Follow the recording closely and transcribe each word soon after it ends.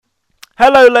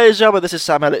Hello, ladies and gentlemen, this is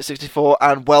Sam Elliott64,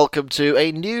 and welcome to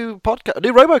a new podcast, a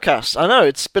new RoboCast. I know,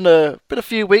 it's been a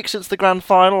few weeks since the grand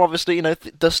final, obviously,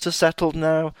 dust has settled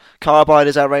now, Carbide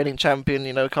is our reigning champion,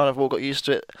 kind of all got used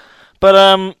to it. But,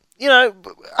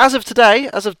 as of today,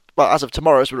 as of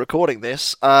tomorrow as we're recording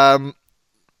this,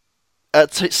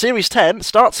 Series 10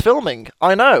 starts filming.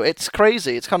 I know, it's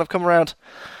crazy, it's kind of come around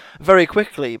very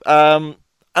quickly.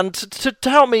 And to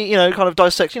help me, kind of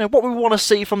dissect, what we want to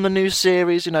see from the new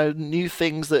series, new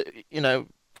things that,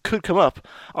 could come up,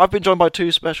 I've been joined by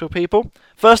two special people.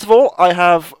 First of all, I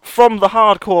have, from the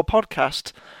Hardcore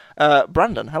Podcast,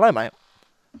 Brandon. Hello, mate.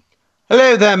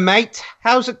 Hello there, mate.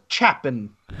 How's it chapping?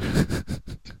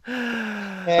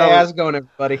 Hey, how's it going,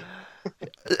 everybody?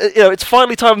 It's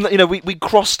finally time that, we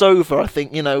crossed over, I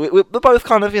think, we're both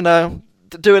kind of,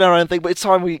 doing our own thing, but it's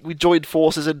time we joined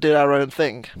forces and did our own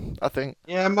thing, I think.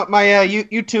 Yeah, my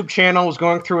YouTube channel was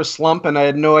going through a slump, and I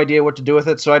had no idea what to do with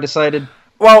it, so I decided...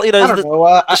 Well, I don't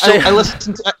know.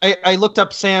 I looked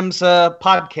up Sam's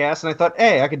podcast, and I thought,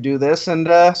 hey, I could do this, and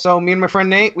so me and my friend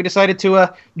Nate, we decided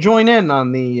to join in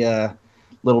on the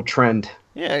little trend.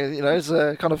 Yeah, it's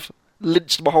kind of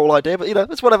lynched my whole idea, but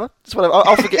it's whatever. It's whatever.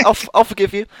 I'll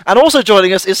forgive you. And also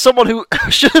joining us is someone who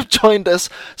should have joined us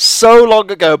so long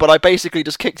ago, but I basically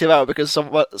just kicked him out because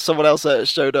someone else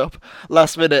showed up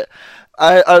last minute.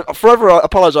 I forever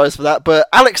apologise for that, but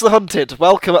Alex the Hunted,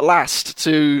 welcome at last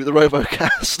to the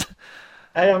RoboCast.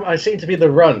 I seem to be the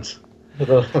runt of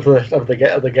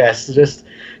the guests.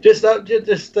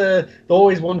 Just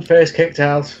always one first kicked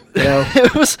out.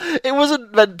 It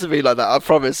wasn't meant to be like that. I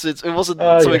promise. It wasn't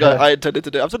something I intended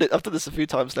to do. I've done this a few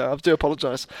times now. I do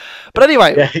apologise. But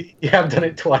anyway, yeah, you have done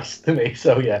it twice to me.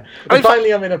 So yeah,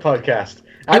 finally I'm in a podcast.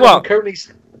 I'm currently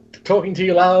talking to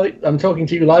you live. I'm talking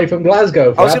to you live from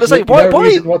Glasgow. I was going to say, no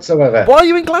reason whatsoever. Why are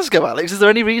you in Glasgow, Alex? Is there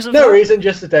any reason? No reason,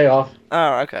 just a day off.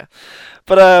 Oh, okay.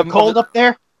 But cold up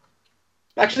there?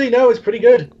 Actually, no, it's pretty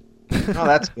good. Oh,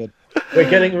 that's good.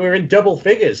 We're in double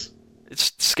figures.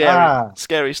 It's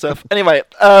scary stuff. Anyway,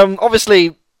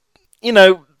 obviously,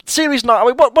 Series 9. I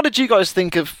mean, what did you guys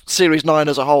think of Series 9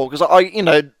 as a whole?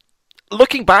 Because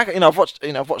looking back, I've watched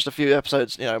a few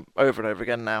episodes, over and over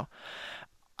again now.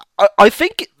 I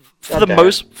think for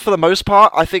the most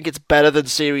part, I think it's better than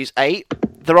Series 8.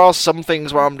 There are some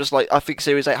things where I'm just like, I think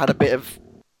Series 8 had a bit of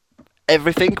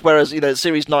everything, whereas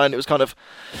Series 9 it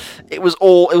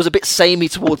was a bit samey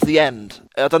towards the end.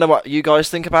 I don't know what you guys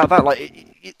think about that.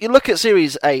 Like, you look at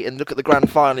Series 8 and look at the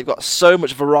grand final, you've got so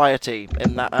much variety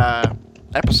in that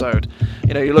episode.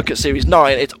 You look at Series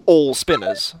 9, it's all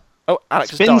spinners. Oh,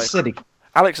 Alex has died. City.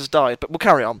 Alex has died, but we'll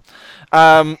carry on.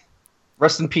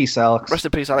 Rest in peace, Alex. Rest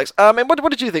in peace, Alex. What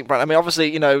did you think, Brent? I mean,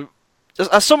 obviously,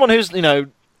 as someone who's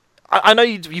I know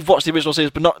you've watched the original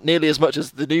series, but not nearly as much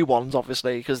as the new ones,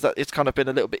 obviously, because it's kind of been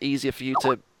a little bit easier for you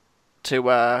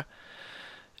to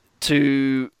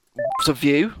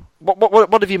view.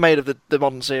 What have you made of the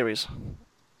modern series?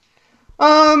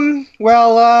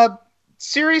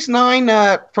 Series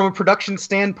 9, from a production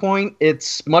standpoint,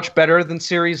 it's much better than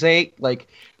Series 8. Like,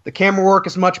 the camera work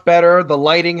is much better. The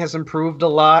lighting has improved a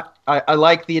lot. I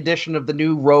like the addition of the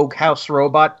new Rogue House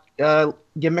robot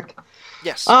gimmick.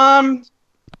 Yes.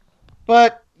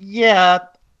 But yeah,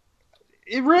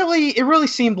 it really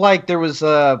seemed like there was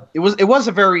it was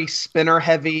a very spinner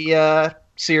heavy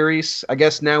series. I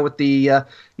guess now with the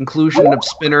inclusion of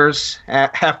spinners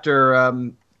after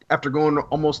going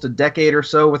almost a decade or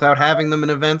so without having them in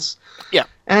events. Yeah.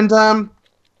 And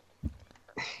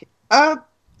I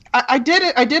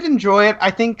did enjoy it.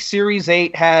 I think Series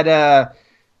 8 had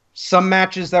some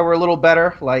matches that were a little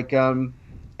better, like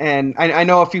and I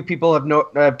know a few people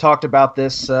have talked about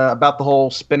this, about the whole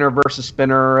spinner versus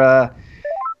spinner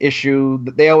issue.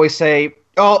 They always say,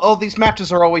 oh, these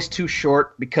matches are always too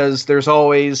short because there's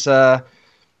always at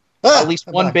least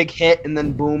one big hit and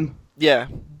then boom. Yeah.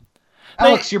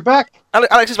 Alex, you're back.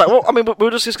 Alex is back. Well, I mean, we were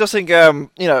just discussing, as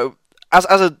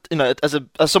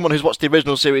someone who's watched the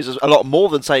original series a lot more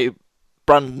than, say,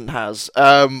 Brandon has.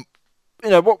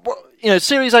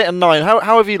 Series 8 and 9, how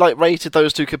have you rated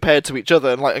those two compared to each other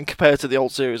and compared to the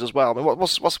old series as well? I mean,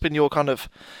 what's been your kind of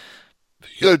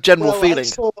general feeling?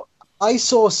 I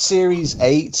saw Series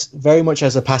 8 very much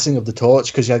as a passing of the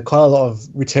torch because you had quite a lot of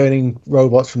returning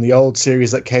robots from the old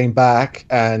series that came back,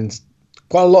 and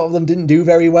quite a lot of them didn't do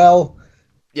very well.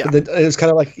 Yeah, it was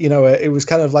kind of like it was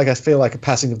kind of like I feel like a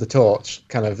passing of the torch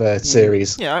kind of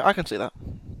series. Yeah, I can see that.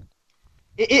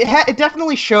 It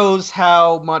definitely shows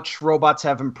how much robots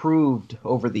have improved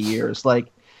over the years. Like,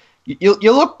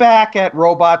 you look back at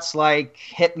robots like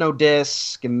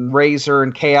Hypnodisc and Razor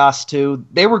and Chaos 2.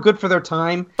 They were good for their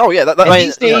time. Oh yeah,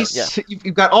 these days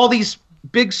you've got all these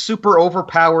big super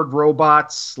overpowered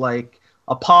robots like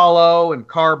Apollo and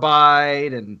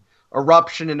Carbide and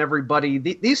Eruption and everybody.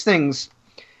 These things,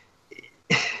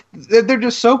 they're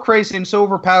just so crazy and so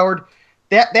overpowered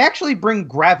that they actually bring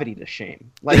Gravity to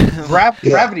shame. Like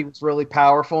Gravity was really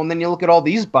powerful, and then you look at all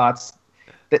these bots,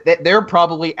 that they're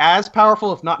probably as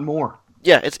powerful, if not more.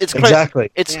 Yeah, it's crazy.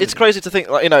 Exactly. It's crazy to think,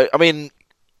 like, I mean,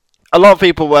 a lot of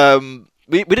people.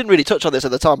 We didn't really touch on this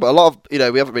at the time, but a lot of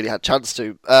we haven't really had a chance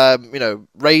to.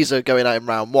 Razor going out in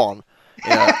round 1.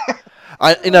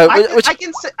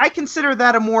 I consider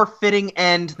that a more fitting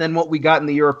end than what we got in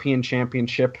the European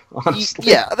Championship. Honestly,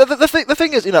 yeah. The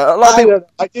thing is, a lot of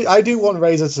people. I do want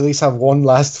Razor to at least have one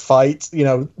last fight,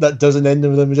 that doesn't end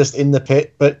with them just in the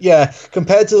pit. But yeah,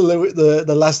 compared to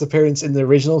the last appearance in the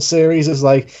original series, it's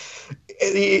like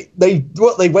they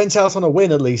went out on a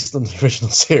win at least in the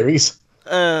original series.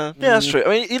 Yeah, that's true.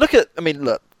 I mean,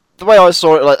 look, the way I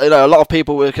saw it, like, a lot of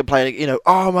people were complaining,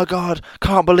 oh my god,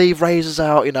 can't believe Razor's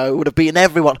out, would have beaten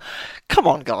everyone. Come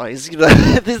on, guys,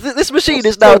 this machine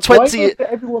is now 20.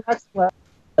 Everyone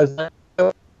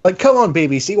like, come on,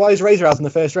 BBC, why is Razor out in the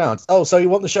first round? Oh, so you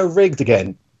want the show rigged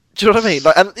again? Do you know what I mean?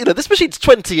 Like, and this machine's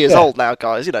 20 years old now,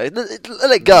 guys. Let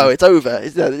it go. It's over.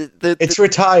 It's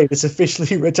retired. It's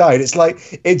officially retired.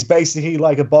 It's basically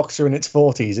like a boxer in its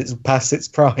 40s. It's past its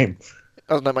prime.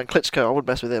 I don't know, man. Klitschko, I wouldn't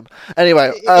mess with him.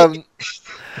 Anyway,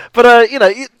 but you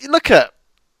look at,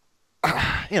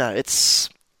 it's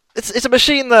a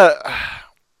machine that,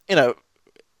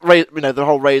 the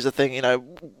whole Razor thing. I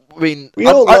mean, we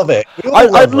all love it.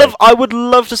 I would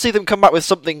love to see them come back with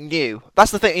something new.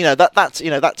 That's the thing. That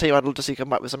team I'd love to see come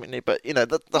back with something new. But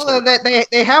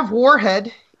they have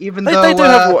Warhead, even though they do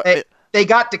have Warhead. They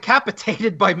got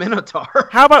decapitated by Minotaur.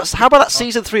 How about that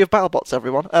season 3 of BattleBots,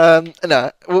 everyone?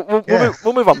 No,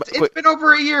 we'll move on. It's been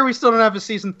over a year. We still don't have a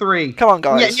season 3. Come on,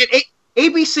 guys. Yeah,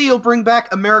 ABC will bring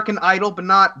back American Idol, but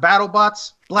not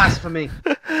BattleBots. Blasphemy.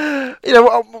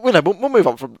 We'll move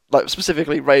on from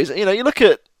specifically Razor. You look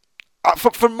at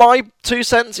from my 2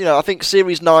 cents. I think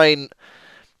Series 9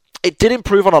 it did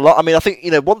improve on a lot. I mean, I think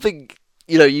one thing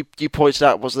you pointed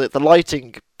out was that the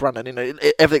lighting, Brandon,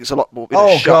 everything's a lot more.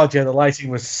 Sharp. God, yeah, the lighting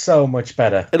was so much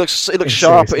better. It looks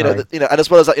sharper, and as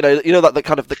well as that, like the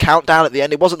kind of the countdown at the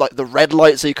end. It wasn't like the red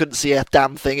light, so you couldn't see a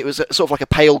damn thing. It was sort of like a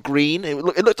pale green. It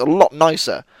looked a lot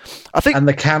nicer. I think, and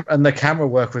the camera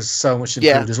work was so much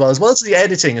improved as well as the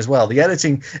editing as well. The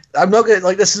editing, I'm not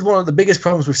gonna this is one of the biggest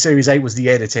problems with Series 8 was the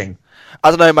editing. I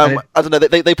don't know, man. I don't know.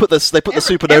 They put the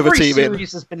Supernova team in. Every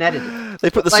series has been edited. They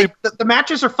put the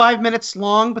matches are 5 minutes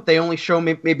long, but they only show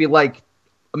maybe like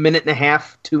a minute and a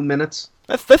half, 2 minutes.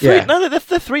 They're 3. Yeah. No, they're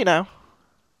 3 now.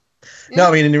 Yeah. No,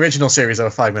 I mean in the original series they were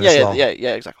 5 minutes long. Yeah,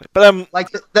 exactly. But like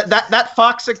that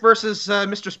Foxic versus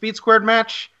Mr. Speed Squared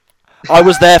match. I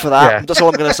was there for that. Yeah. That's all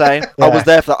I'm going to say. Yeah. I was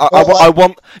there for that. I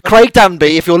want Craig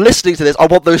Danby. If you're listening to this, I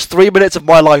want those 3 minutes of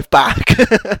my life back.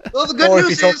 Well, the good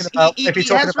news is he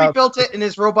has rebuilt it, and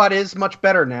his robot is much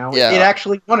better now. Yeah. It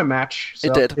actually won a match. So.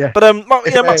 It did. Yeah. But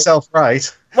myself right.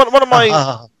 One of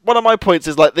my points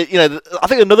is I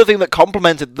think another thing that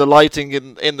complemented the lighting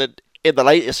in the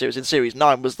later series, in Series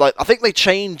 9, was I think they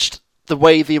changed the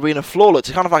way the arena floor looked.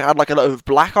 It kind of had a lot of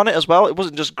black on it as well. It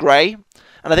wasn't just grey.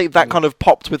 And I think that kind of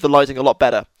popped with the lighting a lot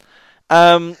better.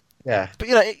 Yeah. But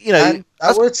and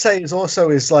I would say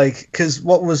because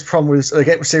what was problem with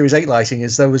Series 8 lighting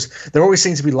is there always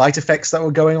seemed to be light effects that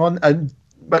were going on,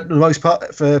 but for the most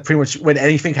part, for pretty much when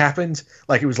anything happened,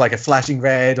 it was like a flashing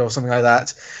red or something like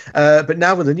that. But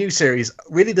now with the new series,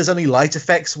 really there's only light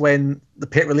effects when the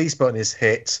pit release button is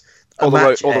hit. Or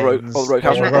the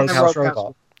Roadhouse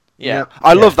robot. Yeah.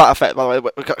 I love that effect, by the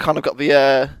way. We kind of got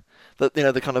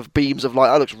the kind of beams of light.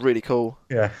 That looks really cool.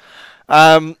 Yeah.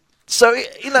 So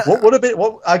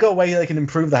what I got a way they can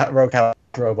improve that Roadhouse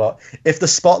robot. If the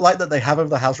spotlight that they have of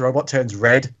the house robot turns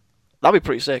red, that'd be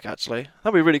pretty sick. Actually,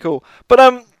 that'd be really cool. But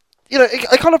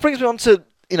it kind of brings me on to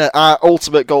our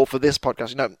ultimate goal for this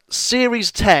podcast.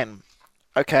 Series 10.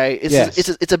 Okay,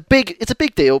 it's a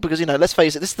big deal because let's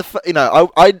face it. This is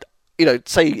the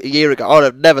say a year ago I would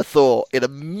have never thought in a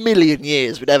million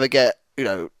years we'd ever get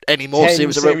any more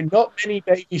series. Not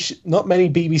many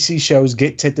BBC shows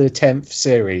get to the 10th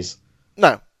series.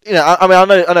 No,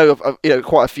 I know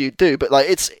quite a few do, but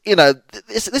it's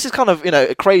this is kind of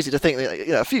crazy to think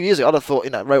that a few years ago I'd have thought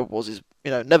Robot Wars is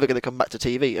never going to come back to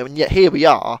TV, and yet here we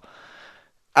are,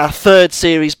 our third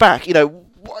series back. I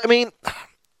mean,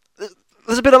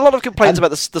 there's been a lot of complaints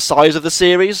about the size of the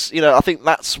series. I think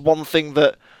that's one thing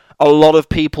that a lot of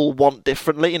people want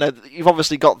differently. You've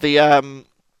obviously got the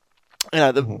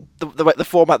the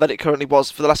format that it currently was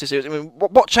for the last two series. I mean,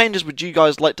 what changes would you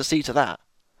guys like to see to that?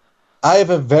 I have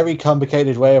a very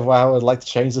complicated way of how I would like to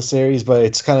change the series, but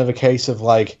it's kind of a case of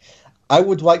like, I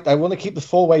want to keep the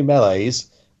four-way melees,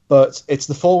 but it's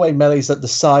the four-way melees that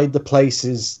decide the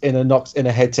places in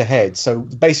a head-to-head. So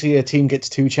basically, a team gets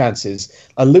two chances.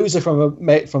 A loser from a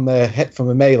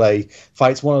melee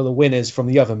fights one of the winners from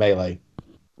the other melee.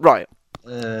 Right.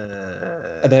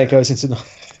 And then it goes into.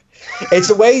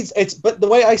 But the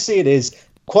way I see it is,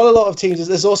 quite a lot of teams.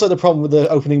 There's also the problem with the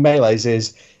opening melees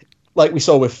is, like we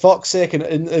saw with Foxic and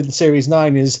in Series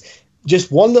 9, is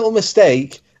just one little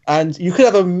mistake. And you could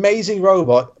have an amazing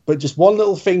robot, but just one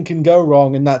little thing can go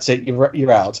wrong, and that's it.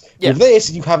 You're out. Yeah. With this,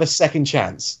 you have a second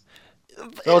chance.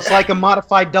 So it's like a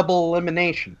modified double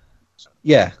elimination.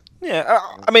 Yeah. Yeah.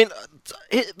 I mean,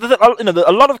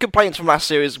 a lot of complaints from last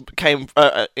series came,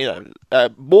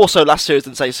 more so last series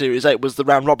than say Series 8 was the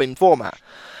round robin format.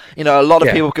 A lot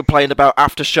of people complained about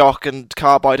Aftershock and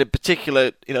Carbide in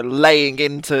particular, laying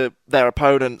into their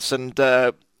opponents and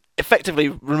effectively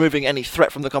removing any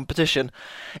threat from the competition.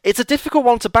 It's a difficult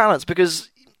one to balance because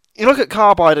you look at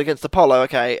Carbide against Apollo,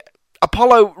 okay,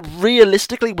 Apollo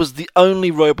realistically was the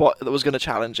only robot that was going to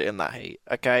challenge it in that heat,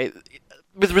 okay?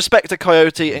 With respect to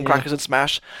Coyote and Crackers and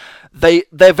Smash, they're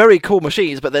very cool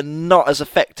machines, but they're not as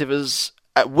effective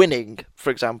at winning,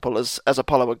 for example, as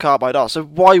Apollo and Carbide are. So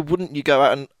why wouldn't you go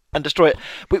out and destroy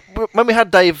it? When we had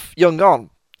Dave Young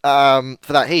on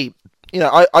for that heat,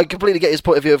 I completely get his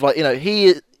point of view of like,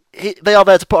 they are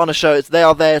there to put on a show. They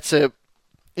are there to,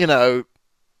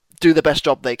 do the best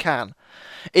job they can.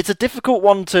 It's a difficult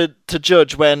one to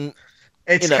judge when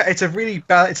it's a really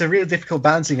difficult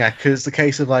balancing act because the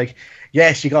case of like,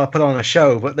 yes, you got to put on a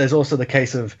show, but there's also the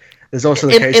case of in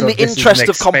the interest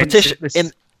of competition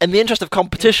in the interest of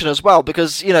competition as well,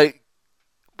 because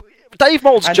Dave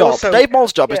Mold's job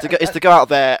is to go out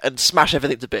there and smash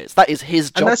everything to bits. That is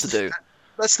his job to do.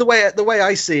 That's the way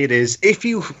I see it is.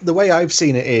 The way I've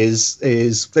seen it is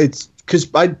it's because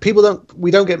people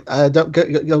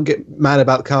don't get mad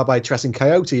about Carbide trashing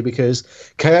Coyote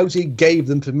because Coyote gave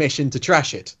them permission to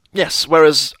trash it. Yes,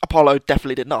 whereas Apollo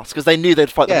definitely did not because they knew they'd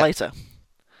fight them later.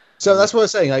 So that's what I'm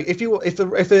saying. Like, if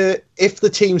the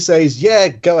team says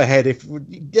go ahead,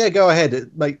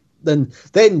 like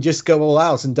then just go all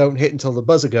out and don't hit until the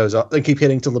buzzer goes off. Then keep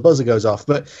hitting until the buzzer goes off.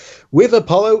 But with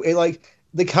Apollo,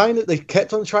 they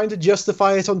kept on trying to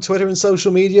justify it on Twitter and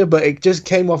social media, but it just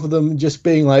came off of them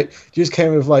being like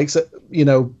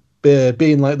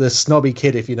being like the snobby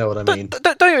kid, if you know what I mean. Don't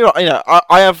get me wrong.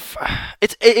 I have.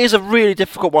 It is a really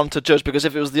difficult one to judge because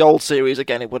if it was the old series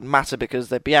again, it wouldn't matter because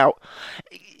they'd be out.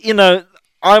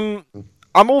 I'm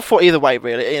all for either way,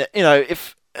 really.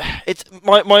 If it's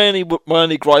my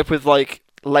only gripe with like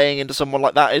laying into someone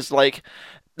like that is like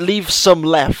leave some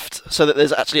left so that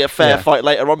there's actually a fair fight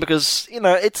later on because I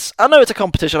know it's a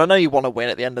competition. I know you want to win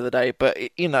at the end of the day, but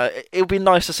it would be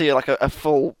nice to see like a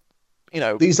full.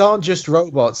 These aren't just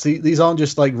robots. These aren't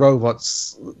just like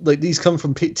robots. Like these come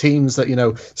from teams that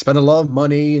spend a lot of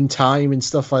money and time and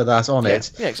stuff like that on it.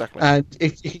 Yeah, exactly. And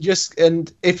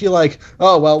if you're like,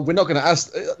 oh well, we're not going to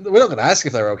ask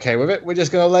if they're okay with it. We're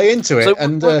just going to lay into it.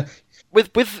 So,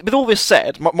 with all this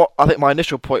said, I think my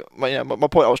initial point, my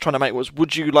point I was trying to make was: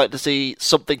 would you like to see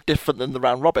something different than the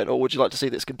round robin, or would you like to see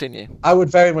this continue? I would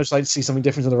very much like to see something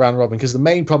different than the round robin because the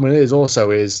main problem is,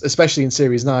 especially in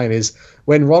Series 9, is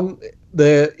when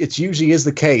it usually is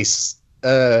the case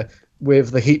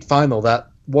with the Heat final that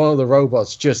one of the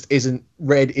robots just isn't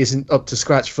up to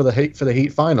scratch for the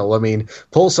Heat final. I mean,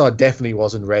 Pulsar definitely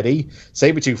wasn't ready.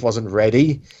 Sabretooth wasn't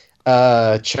ready.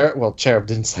 Cherub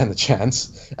didn't stand a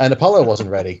chance, and Apollo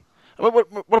wasn't ready. What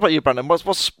about you, Brandon?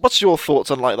 What's your thoughts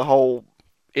on like the whole,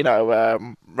 what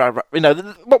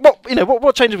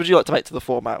changes would you like to make to the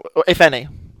format, if any?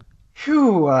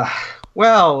 I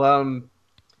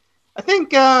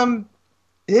think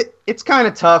it's kind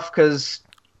of tough because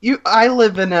I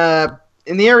live in the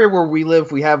area where we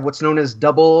live. We have what's known as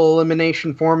double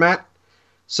elimination format.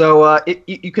 So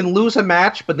you can lose a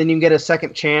match, but then you get a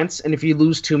second chance, and if you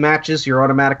lose 2 matches, you're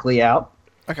automatically out.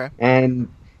 Okay. And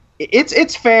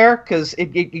it's fair because it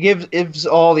gives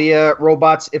all the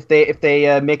robots if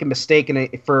they make a mistake in a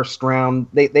first round,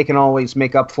 they can always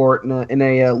make up for it in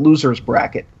a losers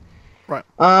bracket. Right.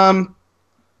 I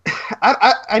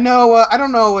know. I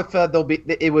don't know if it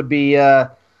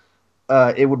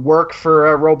would work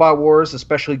for Robot Wars,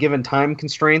 especially given time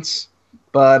constraints,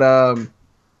 but.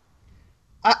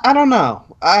 I don't know.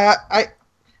 I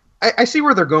see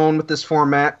where they're going with this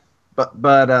format,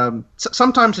 but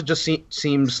sometimes it just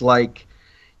seems like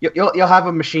you'll have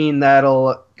a machine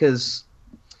that'll because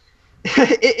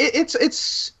it's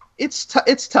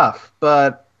tough,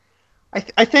 but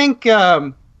I think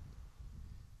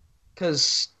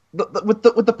because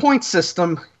with the point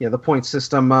system, the point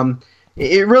system,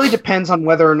 it really depends on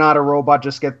whether or not a robot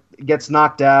just gets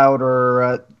knocked out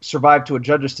or survived to a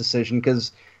judge's decision.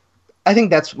 Because I think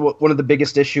that's what one of the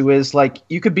biggest issue is. Like,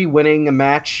 you could be winning a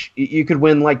match, you could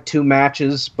win like 2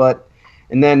 matches,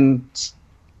 and then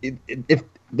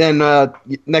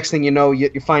next thing you know,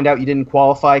 you find out you didn't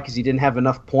qualify because you didn't have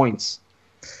enough points.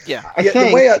 Yeah, I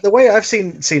think the way I've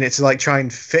seen it to like try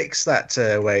and fix that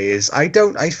way is I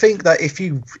think that if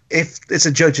it's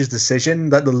a judge's decision,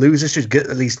 that the loser should get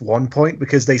at least 1 point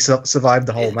because they survived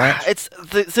the whole match.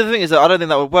 The thing is that I don't think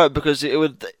that would work because it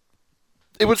would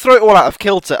throw it all out of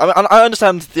kilter. I mean, I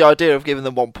understand the idea of giving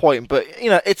them 1 point, but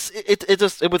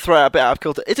it would throw it a bit out of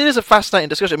kilter. It is a fascinating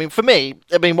discussion. I mean, for me,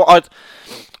 what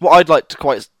I'd like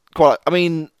to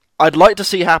I'd like to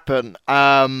see happen.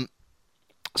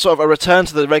 Sort of a return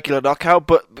to the regular knockout,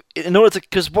 but in order to,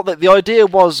 because what the idea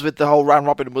was with the whole round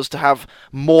robin was to have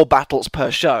more battles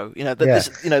per show. You've got to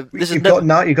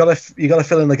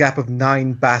fill in the gap of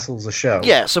 9 battles a show.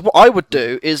 Yeah. So what I would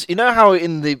do is, how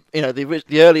in the the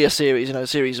earlier series,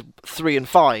 series 3 and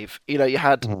 5, you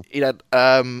had 4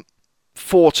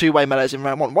 2-way melees in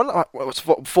round 1. One was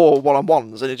 4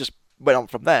 1-on-1s, and it just went on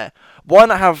from there. Why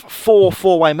not have 4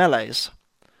 4-way melees?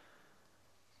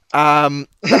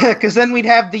 Because then we'd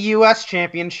have the U.S.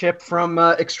 Championship from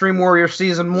Extreme Warrior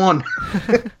Season 1.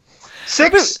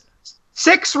 six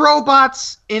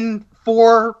robots in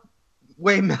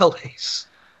 4-way melees.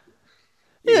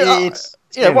 Why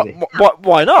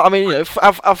not? I mean, have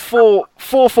 4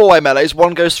 4-way melees.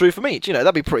 1 goes through from each.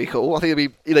 That'd be pretty cool. I think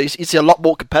it'd be, you'd see a lot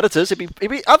more competitors. It'd be.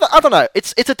 I don't know.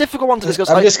 It's a difficult one to discuss.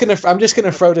 I'm just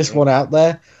gonna throw this one out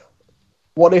there.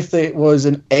 What if it was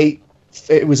an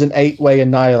 8-way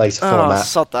Annihilator format?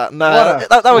 Sod that. No,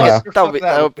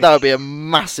 that would be a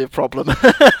massive problem.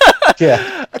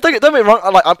 Yeah. Don't get me wrong.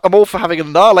 I'm all for having an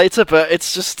Annihilator, but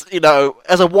it's just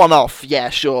as a one-off. Yeah,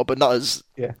 sure, but not as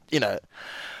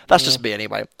That's just me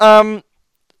anyway.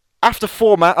 After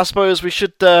format, I suppose we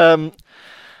should. I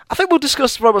think we'll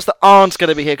discuss robots that aren't going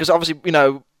to be here because obviously we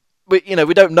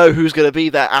don't know who's going to be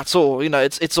there at all.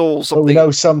 It's all something. But we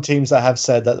know some teams that have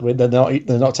said that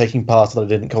they're not taking part or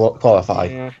they didn't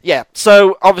qualify. Yeah.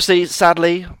 So obviously,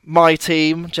 sadly, my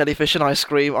team, Jellyfish and Ice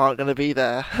Cream, aren't going to be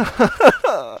there.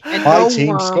 My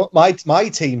team,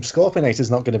 Scorpionator,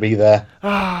 is not going to be there.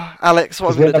 Alex,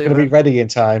 what are we going to do? We're not going to be ready in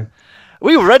time.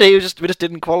 We were ready. We just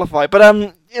didn't qualify. But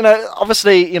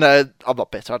obviously, I'm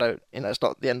not bitter. I don't. It's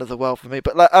not the end of the world for me.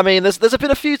 But there's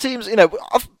been a few teams.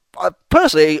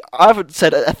 Personally, I haven't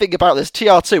said a thing about this.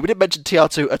 TR2. We didn't mention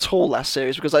TR2 at all last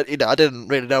series because I didn't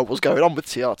really know what was going on with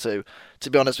TR2. To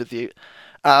be honest with you,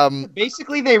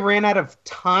 basically they ran out of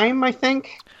time. I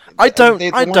think. I don't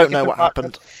know what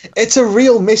happened. It's a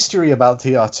real mystery about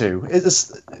TR2.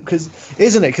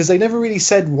 Isn't it? Because they never really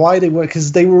said why they were.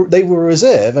 Because they were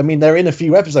reserve. I mean, they're in a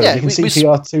few episodes. Yeah, you can see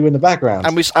TR2 in the background,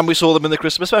 and we saw them in the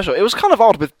Christmas special. It was kind of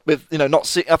odd with not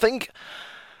seeing. I think,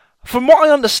 from what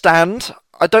I understand.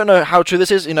 I don't know how true this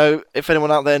is, if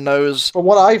anyone out there knows. From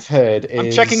what I've heard is...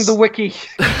 I'm checking the wiki.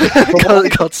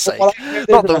 God's sake.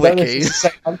 Not the wiki.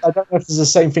 I don't know if it's the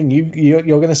same thing you're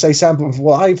going to say, Sam, but from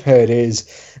what I've heard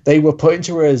is they were put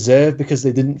into a reserve because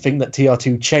they didn't think that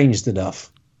TR2 changed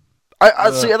enough. I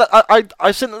see. I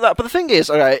think that, but the thing is,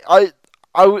 okay,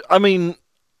 I mean,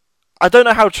 I don't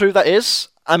know how true that is.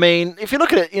 I mean, if you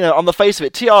look at it, on the face of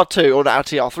it, TR2 or now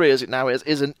TR3 as it now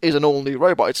is an all new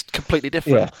robot. It's completely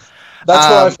different. Yeah. That's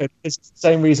what I've heard. It's the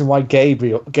same reason why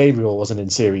Gabriel wasn't in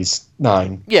Series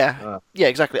 9. Yeah,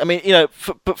 exactly. I mean,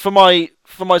 for my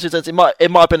 2 cents, it might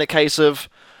have been a case of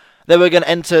they were going to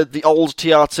enter the old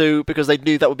TR2 because they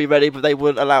knew that would be ready, but they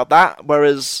wouldn't allow that.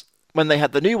 Whereas when they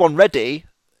had the new one ready,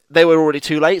 they were already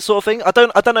too late, sort of thing. I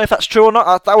don't know if that's true or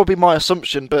not. That would be my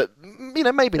assumption, but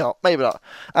maybe not.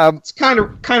 It's kind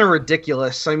of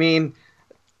ridiculous. I mean,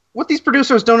 what these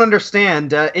producers don't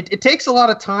understand, it takes a lot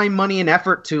of time, money, and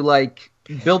effort to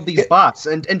build these bots,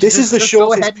 and this is the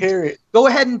shortest period. Go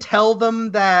ahead and tell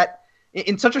them that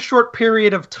in such a short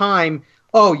period of time,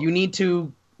 you need to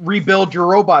rebuild your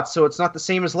robots so it's not the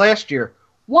same as last year.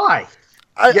 Why?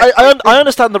 I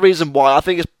understand the reason why. I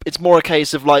think it's more a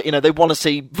case of they want to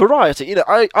see variety.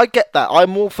 I get that.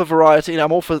 I'm all for variety.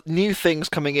 I'm all for new things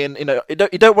coming in. You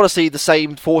don't want to see the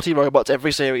same 40 robots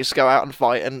every series go out and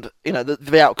fight, and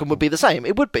the outcome would be the same.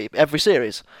 It would be every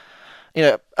series.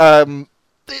 It's a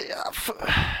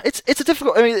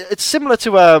difficult. I mean, it's similar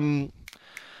to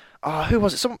who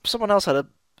was it? Someone else had a.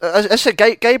 I said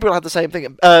Gabriel had the same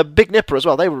thing. Big Nipper as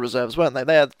well. They were reserves, weren't they?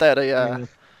 They had a.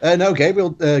 No,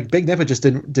 Gabriel, Big Nipper just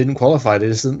didn't qualify.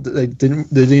 They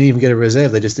didn't even get a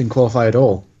reserve. They just didn't qualify at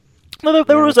all. No,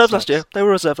 they were reserves last year. They were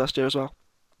reserved last year as well.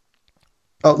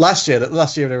 Oh, last year they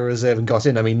were reserve and got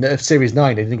in. I mean, Series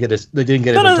 9 they didn't get it. They didn't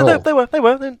get in at all.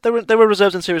 They were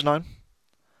reserved in Series 9.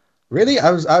 Really? I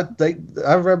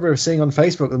remember seeing on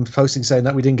Facebook them posting saying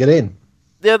that we didn't get in.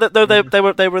 Yeah, they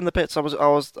were in the pits.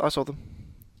 I saw them.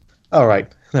 All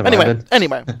right.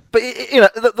 Anyway, but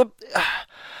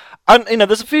and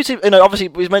there's a few teams. Obviously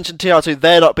we mentioned TR2.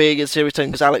 They're not being in Series 10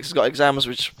 because Alex has got exams,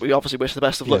 which we obviously wish the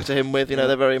best of luck to him with.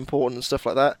 They're very important and stuff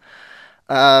like that.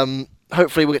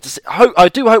 Hopefully we'll get to see. I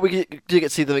do hope we do get to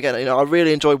see them again. I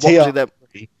really enjoyed watching them.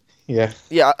 Yeah.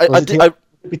 Yeah, I did.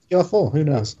 TR4. Who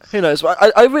knows? Who knows? But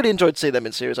I really enjoyed seeing them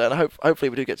in Series 8, and hopefully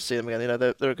we do get to see them again.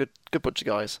 They're a good bunch of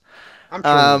guys. I'm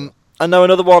sure. I know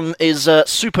another one is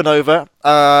Supernova,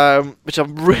 which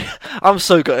I'm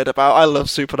so gutted about. I love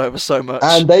Supernova so much.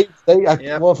 And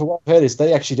well, for what I've heard is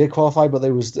they actually did qualify, but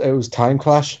it was time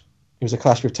clash. It was a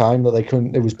clash with time that they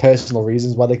couldn't. It was personal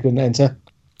reasons why they couldn't enter.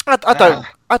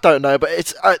 I don't know, but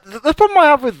it's the problem I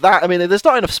have with that. I mean, there's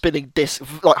not enough spinning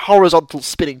discs, like horizontal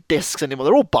spinning discs anymore.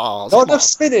 They're all bars. Not enough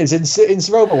spinners in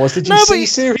RoboWars. Did you see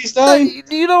Series 9?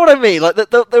 You know what I mean? Like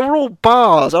they're all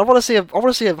bars. I want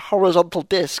to see a horizontal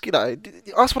disc. That's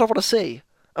what I want to see.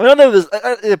 I mean, I know there's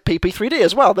PP3D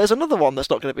as well. There's another one that's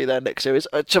not going to be there next series.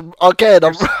 Again,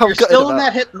 I'm still in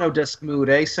that hypno disc mood,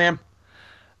 eh, Sam?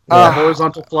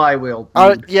 Horizontal flywheel.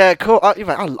 Yeah, cool. I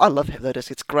love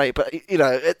Hypnodisc. It's great, but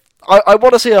I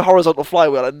want to see a horizontal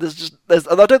flywheel, and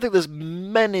and I don't think there's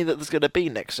many that there's going to be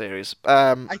next series.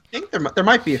 I think there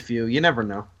might be a few. You never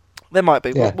know. There might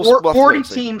be. Yeah. We'll 40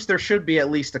 teams. There should be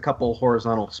at least a couple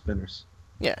horizontal spinners.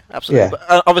 Yeah, absolutely. Yeah.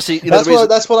 But, obviously, that's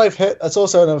what I've heard. That's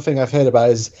also another thing I've heard about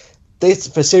is.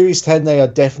 For Series 10, they are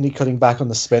definitely cutting back on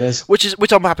the spinners,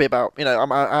 which I'm happy about.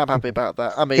 I'm happy about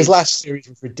that. I mean, because last series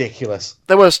was ridiculous.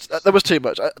 There was too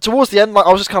much. Towards the end,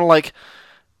 I was just kind of like,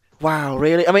 "Wow,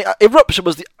 really?" I mean,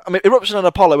 Eruption and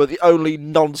Apollo were the only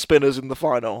non-spinners in the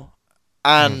final,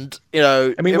 and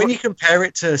I mean, when you compare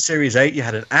it to Series 8, you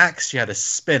had an axe, you had a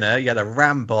spinner, you had a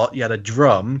rambot, you had a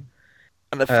drum.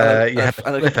 And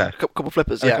a couple of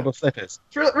flippers, yeah. A couple of flippers.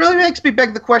 It really makes me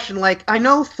beg the question, like, I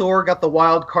know Thor got the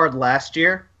wild card last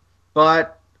year,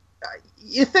 but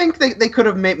you think they could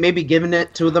have maybe given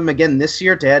it to them again this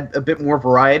year to add a bit more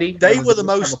variety? They were the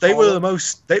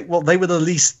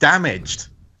least damaged.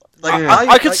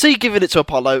 I could see giving it to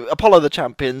Apollo the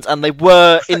champions, and they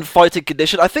were in fighting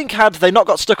condition. I think had they not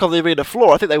got stuck on the arena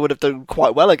floor, I think they would have done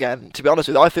quite well again, to be honest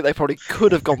with you. I think they probably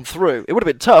could have gone through. It would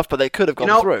have been tough, but they could have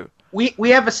gone through. We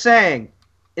have a saying,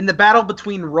 in the battle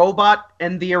between Robot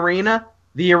and the arena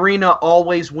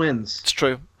always wins. It's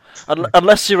true.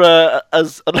 Unless you're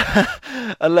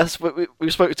unless we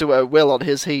spoke to Will on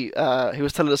his he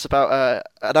was telling us about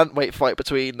an Antweight fight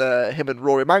between him and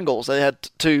Rory Mangles. They had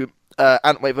two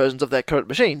Antweight versions of their current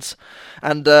machines,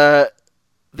 and the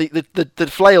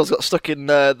flails got stuck in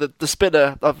the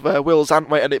spinner of Will's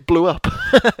Antweight, and it blew up,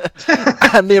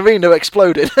 and the arena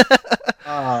exploded.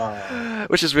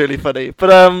 Which is really funny.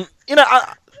 But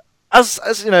as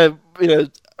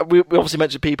we obviously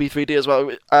mentioned PP3D as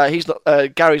well. He's not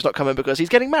Gary's not coming because he's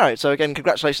getting married. So again,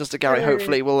 congratulations to Gary. Yay.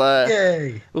 Hopefully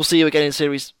we'll see you again in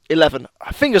Series 11.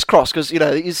 Fingers crossed, because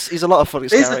he's a lot of fun.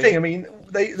 Here's the thing. I mean,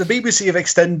 the BBC have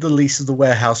extended the lease of the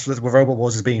warehouse where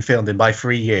RoboWars is being filmed in by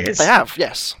 3 years. They have,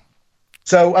 yes.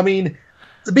 So I mean,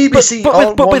 the BBC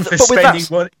aren't one for spending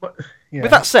money.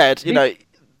 With that said,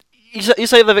 you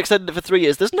say they've extended it for 3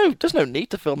 years. There's no need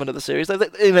to film another series.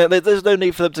 There's no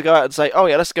need for them to go out and say, "Oh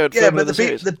yeah, let's go and film another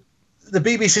series." The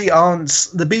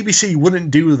BBC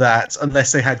wouldn't do that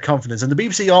unless they had confidence, and the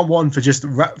BBC aren't one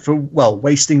for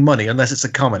wasting money unless it's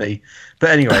a comedy.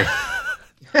 But anyway,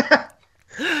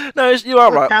 no, you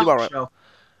are right. You are right. Show.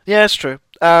 Yeah, it's true.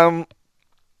 Who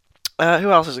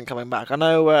else isn't coming back? I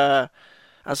know.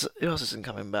 Who else isn't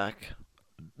coming back?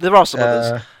 There are some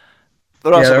others.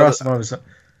 There are some others.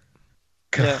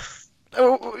 Yeah.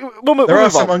 We'll move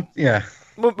on.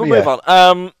 We'll move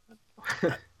on.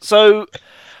 So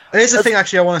here's the thing.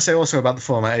 Actually, I want to say also about the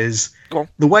format is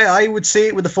the way I would see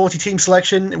it with the 40-team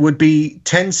selection would be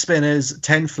 10 spinners,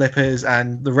 10 flippers,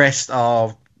 and the rest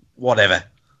are whatever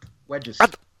wedges.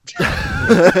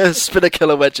 Spinner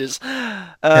killer wedges.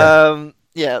 Yeah.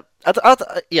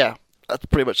 That's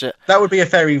pretty much it. That would be a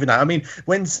fair even out. I mean,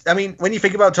 when you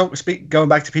think about going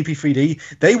back to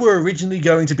PP3D, they were originally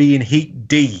going to be in Heat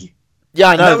D.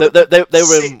 Yeah, I know. They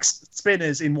were 6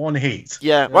 spinners in one heat.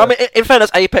 Yeah. Well, I mean, in fairness,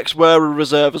 Apex were a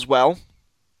reserve as well.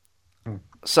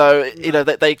 So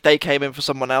they came in for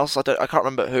someone else. I can't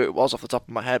remember who it was off the top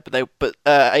of my head, but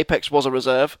Apex was a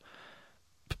reserve.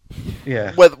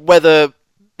 Yeah. Whether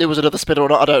it was another spinner or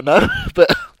not, I don't know.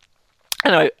 But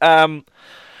anyway,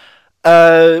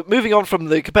 moving on from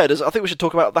the competitors, I think we should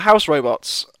talk about the house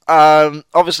robots.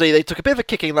 Obviously, they took a bit of a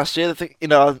kicking last year.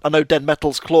 I know Dead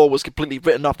Metal's Claw was completely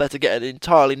written off there to get an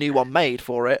entirely new one made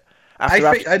for it.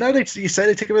 I know you said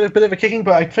they took a bit of a kicking,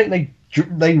 but I think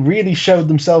they really showed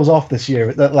themselves off this year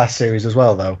at that last series as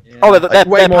well, though. Yeah. Oh, their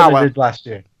way more power than they did last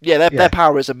year. Yeah, their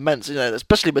power is immense.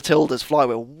 Especially Matilda's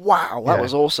flywheel. Wow, that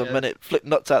was awesome when it flipped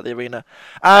nuts out the arena.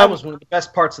 That was one of the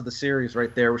best parts of the series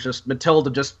right there. Was just Matilda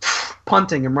just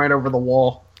punting him right over the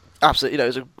wall. Absolutely, it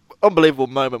was an unbelievable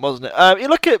moment, wasn't it? You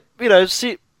look at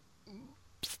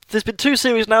there's been 2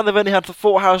 series now. They've only had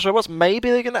 4 house robots. Maybe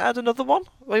they're going to add another one.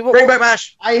 Bring back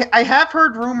MASH. I have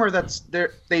heard rumor that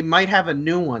they might have a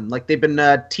new one. Like they've been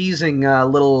teasing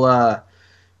little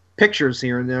pictures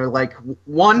here and there. Like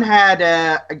one had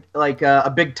a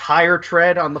big tire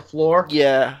tread on the floor.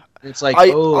 Yeah, it's like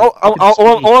all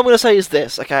I'm going to say is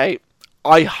this. Okay,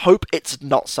 I hope it's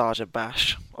not Sergeant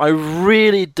Bash. I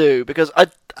really do, because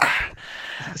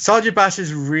Sergeant Bash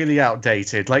is really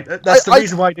outdated. Like that's the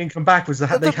reason why he didn't come back, was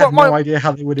that they had no idea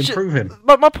how they would improve him.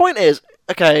 But my point is,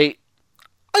 okay,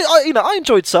 I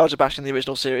enjoyed Sergeant Bash in the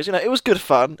original series. It was good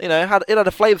fun. It had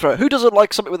a flamethrower. Who doesn't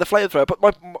like something with a flamethrower?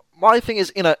 But my thing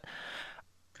is,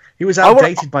 he was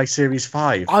outdated by Series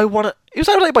 5. He was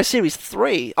outdated by Series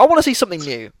 3. I want to see something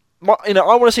new. I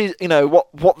want to see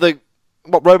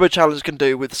what Robo Challenge can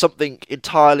do with something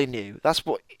entirely new. That's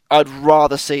what I'd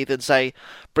rather see than, say,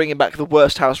 bringing back the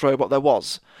worst house robot there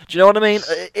was. Do you know what I mean?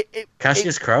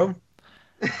 Cassius Crow?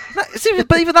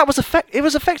 But even that was effective. It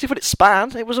was effective when it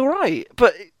spanned. It was all right.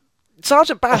 But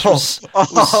Sergeant Bash was...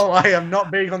 I am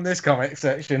not big on this comic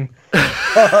section.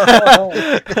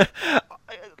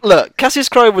 Look, Cassius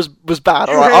Crow was bad.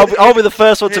 All right, I'll be the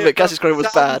first one to admit Cassius Crow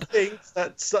was bad. Thinks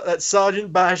that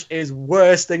Sergeant Bash is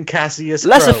worse than Cassius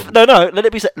Crow. No, let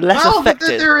it be said, less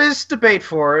effective. There is debate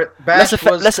for it. Bash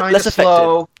was kind of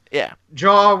slow. Yeah.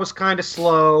 Jaw was kind of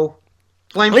slow.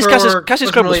 Flamethrower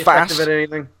Cassius Crow was really fast. At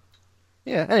anything.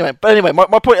 Yeah. Anyway,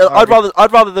 my point.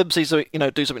 I'd rather them see something.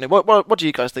 Do something new. What do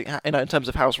you guys think? In terms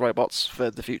of house robots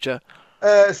for the future?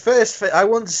 First, I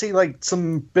want to see like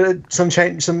some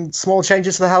small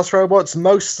changes to the house robots.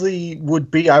 Mostly would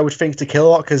be, I would think, to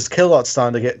Killot, because Killot's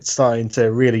starting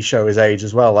to really show his age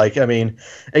as well. Like, I mean,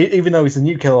 even though he's a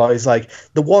new Killot, he's like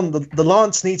the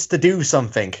Lance needs to do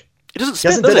something. It doesn't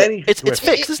spin, does it? It's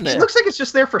fixed, isn't it? It looks like it's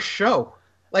just there for show.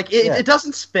 Like it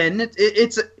doesn't spin.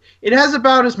 It has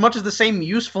about as much of the same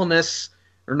usefulness,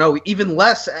 or no, even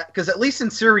less. Because at least in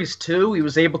Series 2, he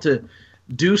was able to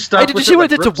do stuff. Hey, did you see what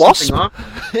it did to Wasp?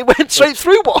 It went straight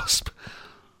through Wasp.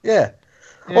 Yeah.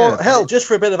 Or hell, just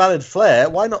for a bit of added flair,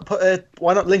 why not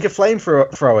link a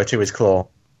flamethrower to his claw?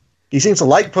 He seems to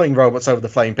like putting robots over the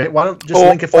flame pit. Why not just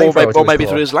link a flamethrower? Or maybe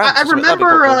through his lance. I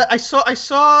remember I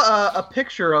saw a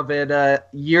picture of it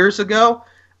years ago.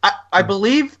 I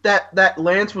believe that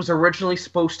lance was originally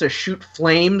supposed to shoot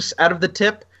flames out of the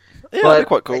tip. Yeah, that'd be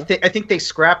quite cool. I think they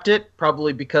scrapped it,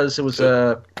 probably because it was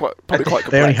quite complex.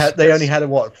 They only had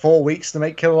 4 weeks to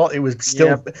make Kilowatt. It was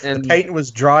still the paint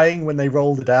was drying when they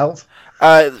rolled it out.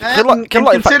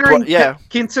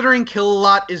 Considering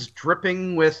Kilowatt is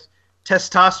dripping with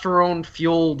testosterone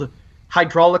fueled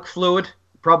hydraulic fluid,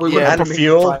 probably and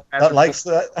fuel that likes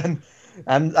that,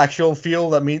 and actual fuel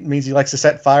that means he likes to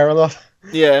set fire a lot.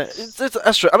 Yeah,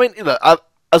 that's true. I mean,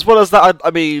 as well as that,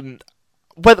 I mean,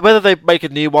 whether they make a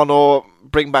new one or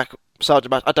bring back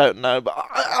Sergeant Bash, I don't know. But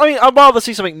I mean, I'd rather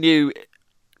see something new,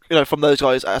 from those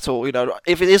guys at all.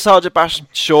 If it is Sergeant Bash,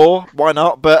 sure, why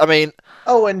not? But I mean,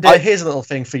 here's a little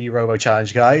thing for you, Robo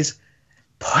Challenge guys: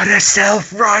 put a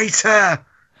self-writer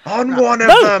on one of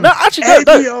them. No, actually,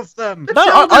 any of them.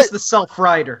 Matilda's the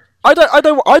self-writer. I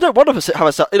don't want to have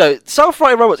a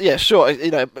self-writing robots. Yeah, sure.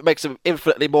 It makes them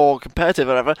infinitely more competitive,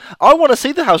 or whatever. I want to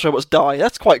see the house robots die.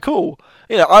 That's quite cool.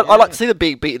 I like to see them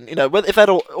being beaten. If they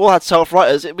all had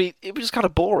self-writers, it'd be just kind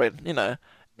of boring.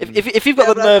 If you've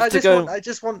got the nerve to go,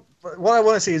 what I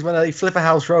want to see is when they flip a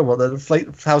house robot,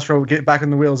 the house robot get back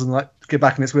on the wheels and get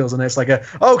back on its wheels, and it's like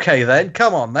okay then,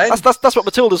 come on then. That's what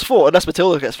Matilda's for. Unless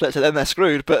Matilda gets flipped, then they're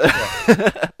screwed. But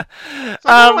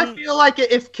I feel like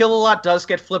if Kilowatt does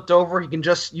get flipped over, he can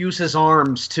just use his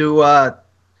arms to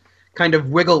kind of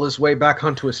wiggle his way back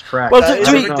onto his track. Well,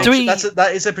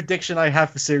 that is a prediction I have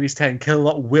for Series 10.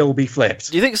 Kilowatt will be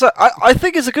flipped. Do you think so? I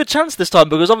think it's a good chance this time,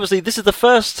 because obviously this is the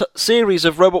first series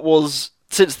of Robot Wars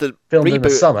since the filmed reboot, in the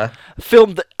summer,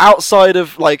 filmed outside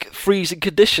of freezing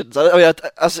conditions. I mean,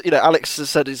 as Alex has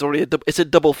said, it's in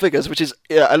double figures, which is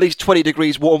at least 20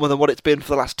 degrees warmer than what it's been for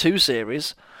the last 2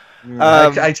 series.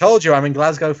 I told you I'm in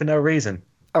Glasgow for no reason.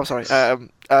 Oh, sorry.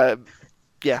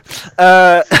 Yeah.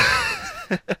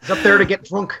 He's up there to get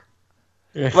drunk.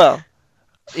 Yeah. Well,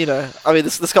 I mean, the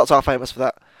Scots are famous for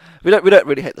that. We don't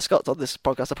really hate the Scots on this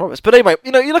podcast, I promise. But anyway,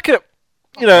 you look at,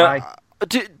 do you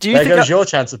there think goes your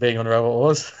chance of being on Robot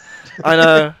Wars? I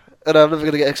know, and I'm never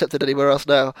going to get accepted anywhere else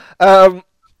now. I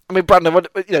mean, Brandon,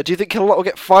 do you think Kill-A-Lot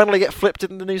will finally get flipped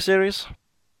in the new series?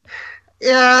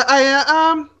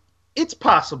 Yeah, it's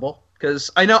possible because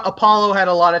I know Apollo had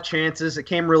a lot of chances. It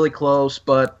came really close,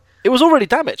 but it was already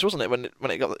damaged, wasn't it? When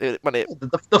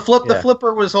the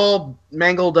flipper was all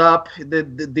mangled up.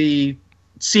 The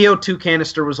CO2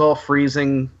 canister was all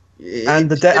freezing.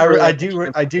 And I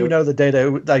do know the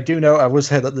data. I do know I was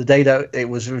heard that the data it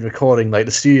was recording, like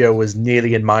the studio was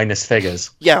nearly in minus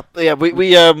figures. Yeah. We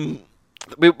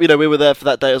were there for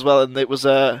that day as well, and it was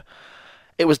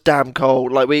damn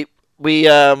cold. Like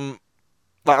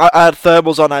I had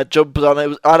thermals on, I had jumpers on.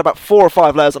 I had about 4 or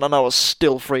 5 layers, and I know I was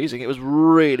still freezing. It was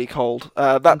really cold.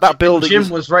 That building. Jim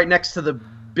was right next to the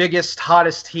biggest,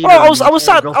 hottest heater. Oh, I was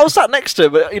sat next to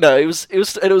it, but it was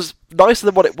nicer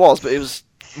than what it was, but it was.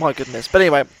 My goodness. But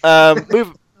anyway,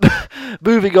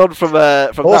 moving on from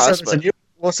that.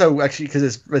 Also, actually,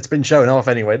 because it's been shown off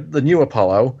anyway, the new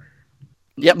Apollo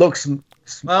looks...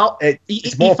 Well,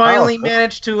 he finally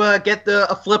managed to get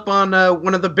a flip on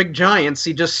one of the big giants.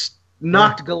 He just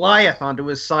knocked Goliath onto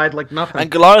his side like nothing. And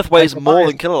Goliath weighs more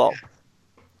than Kill-A-Lot.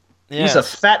 Yes. He's a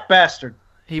fat bastard.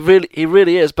 He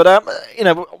really is. But,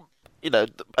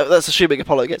 that's assuming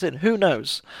Apollo gets in. Who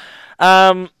knows?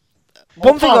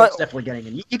 One thing definitely getting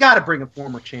in. You got to bring a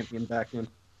former champion back in.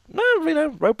 No,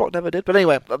 Robot never did. But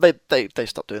anyway, they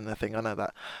stopped doing their thing. I know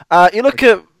that. You look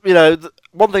at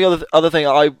one thing. Other thing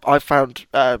I found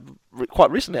quite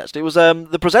recently actually was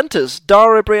the presenters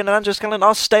Dara O'Brien and Angela Scanlon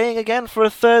are staying again for a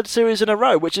 3rd series in a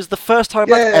row, which is the first time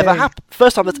that's ever happened.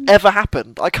 First time that's ever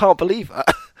happened. I can't believe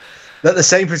that. That the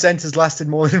same presenters lasted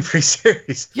more than 3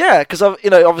 series. Yeah, because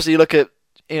obviously you look at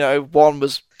one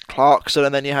was Clarkson,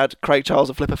 and then you had Craig Charles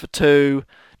and Flipper for 2,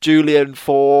 Julian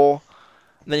 4,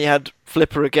 and then you had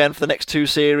Flipper again for the next 2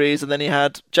 series, and then you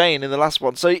had Jane in the last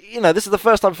one. So this is the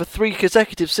first time for 3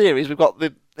 consecutive series we've got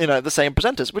the same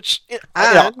presenters, which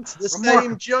and the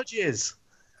same judges.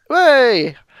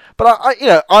 Way, but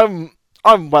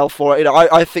I'm well for it.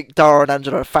 I think Dara and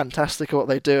Angela are fantastic at what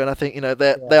they do, and I think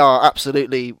they are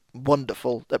absolutely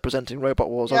wonderful at presenting Robot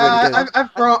Wars. Yeah, I really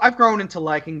do. I've grown into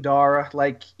liking Dara.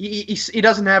 Like he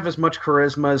doesn't have as much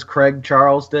charisma as Craig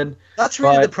Charles did. That's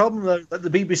really the problem though. That the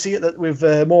BBC with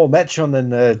more Metron than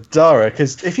Dara,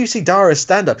 because if you see Dara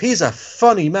stand up, he's a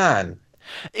funny man.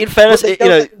 In fairness,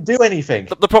 do anything.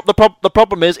 The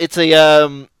problem is it's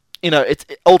a it's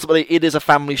ultimately it is a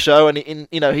family show, and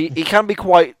he can be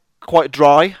quite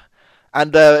dry,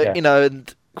 and he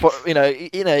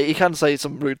can say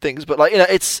some rude things, but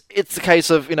it's the case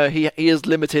of he is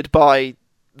limited by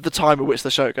the time at which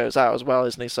the show goes out as well,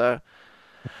 isn't he? So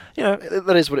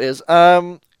that is what it is.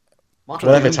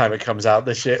 Whatever time it comes out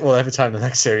this year, whatever time the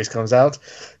next series comes out.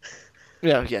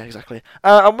 Yeah, exactly.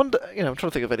 I wonder. I'm trying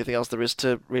to think of anything else there is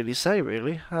to really say.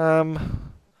 Really,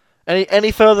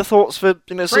 any further thoughts for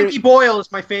Frankie Boyle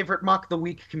is my favorite Mock the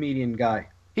Week comedian guy.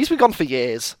 He's been gone for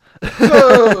years. He's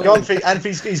been gone for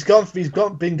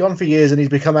years, and he's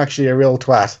become actually a real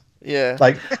twat. Yeah.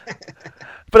 Like,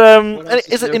 but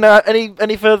is it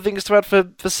any further things to add for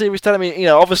series 10? I mean,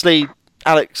 obviously,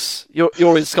 Alex,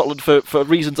 you're in Scotland for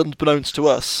reasons unbeknownst to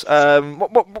us.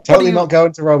 Totally not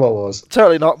going to Robot Wars.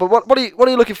 Totally not. But what are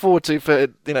you looking forward to for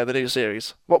the new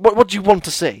series? What do you want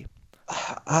to see?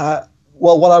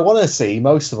 Well, what I want to see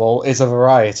most of all is a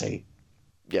variety.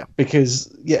 Yeah.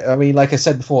 Because I mean, like I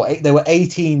said before, there were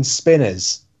 18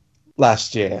 spinners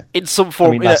last year in some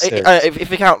form.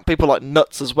 If you count people like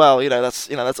Nuts as well,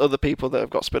 that's other people that have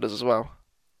got spinners as well.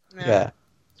 Yeah.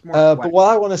 But what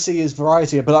I want to see is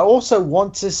variety. But I also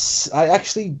want to.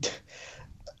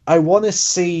 I want to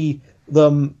see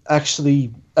them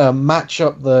actually match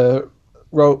up the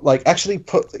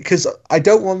because I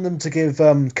don't want them to give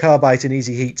Carbite an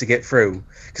easy heat to get through,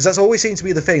 because that's always seems to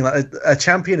be the thing. Like a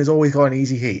champion has always got an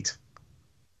easy heat.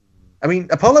 I mean,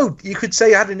 Apollo, you could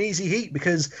say had an easy heat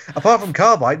because apart from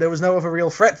Carbite, there was no other real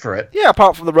threat for it. Yeah,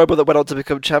 apart from the Robo that went on to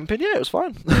become champion, yeah, it was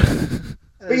fine.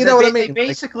 But you know what I mean? They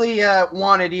basically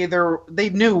wanted they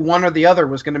knew one or the other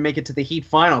was going to make it to the heat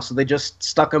final, so they just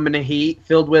stuck them in a heat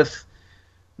filled with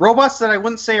robots that I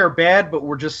wouldn't say are bad, but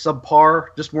were just subpar,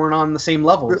 just weren't on the same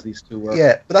level as these two were.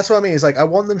 Yeah, but that's what I mean. Is I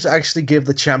want them to actually give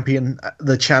the champion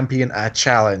a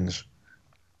challenge.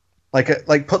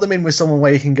 Like put them in with someone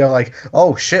where you can go like,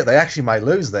 oh shit, they actually might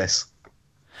lose this.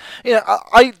 Yeah,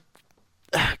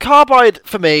 Carbide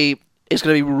for me is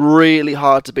going to be really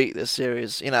hard to beat this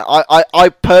series. You know, I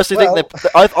personally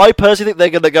think I personally think they're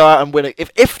going to go out and win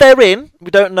it. If they're in,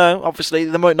 we don't know. Obviously,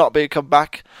 there might not be a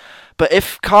comeback. But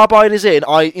if Carbide is in,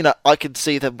 I can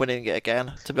see them winning it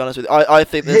again. To be honest with you, I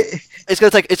think it's going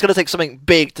to take something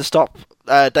big to stop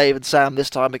Dave and Sam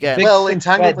this time again. Well,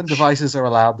 entanglement devices are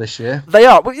allowed this year. They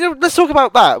are. But, let's talk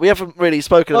about that. We haven't really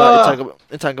spoken about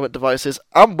entanglement devices.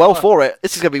 I'm well for it.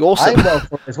 This is going to be awesome. I'm well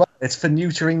for it as well. It's for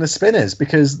neutering the spinners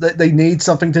because they need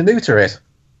something to neuter it.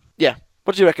 Yeah.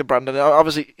 What do you reckon, Brandon?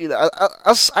 Obviously,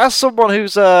 as someone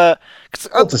who's a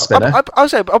spinner,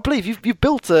 I believe you've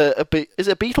built is it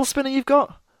a beetle spinner you've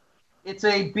got? It's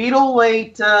a beetle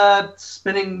weight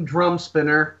spinning drum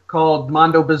spinner called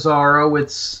Mondo Bizarro.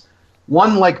 It's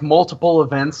won like multiple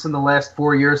events in the last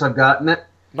 4 years I've gotten it.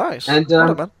 Nice. And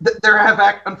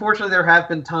unfortunately there have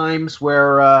been times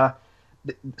where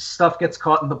stuff gets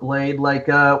caught in the blade. Like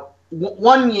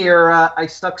 1 year, I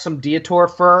stuck some Dietor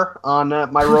fur on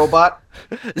my robot.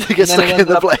 You get stuck in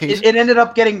the blade. It ended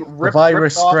up getting ripped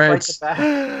off right the back.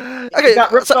 Okay, it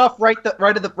got ripped off right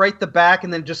the back,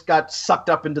 and then just got sucked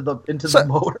up into the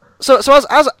motor. So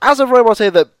as a robot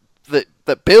here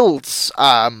that builds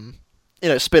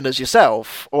spinners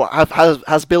yourself, or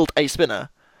has built a spinner,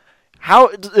 how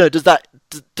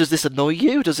does this annoy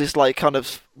you? Does this like kind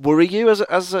of worry you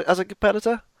as a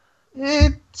competitor?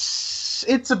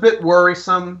 It's a bit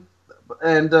worrisome,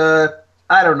 and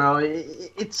I don't know.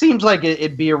 It seems like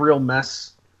it'd be a real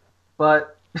mess,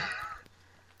 but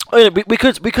we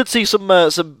could see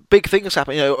some big things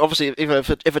happen. Obviously,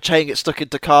 if a chain gets stuck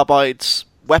into Carbide's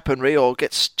weaponry or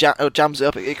gets jams it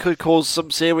up, it could cause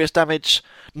some serious damage.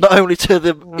 Not only to the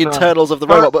internals of the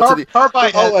robot, but to the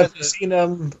Carbide. I've seen.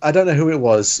 I don't know who it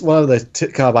was. One of the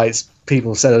Carbide's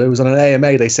people said it was on an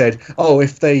AMA. They said, "Oh,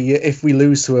 if we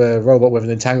lose to a robot with an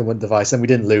entanglement device, then we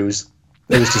didn't lose.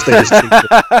 It was just they just cheated."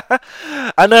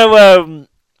 I know.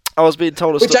 I was being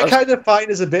told, which I kind of find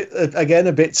is a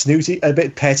bit snooty, a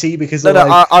bit petty because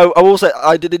I will say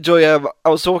I did enjoy. I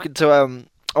was talking to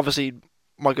obviously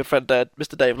my good friend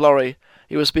Mr. Dave Laurie.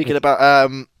 He was speaking about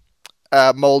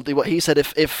Moldy. What he said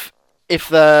if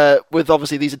with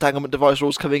obviously these entanglement device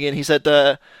rules coming in, he said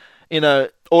all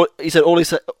he said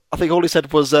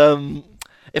was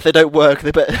if they don't work,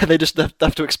 they just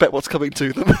have to expect what's coming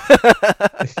to them,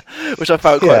 which I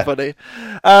found quite funny.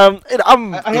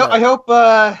 I hope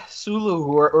Sulu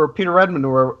or Peter Redmond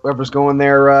or whoever's going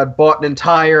there bought an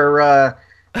entire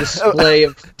display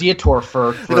of Dietor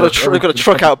fur. They've got a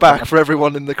truck out back for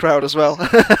everyone in the crowd as well.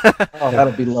 Oh,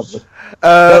 that'll be lovely.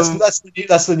 That's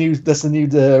the new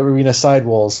arena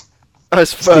sidewalls.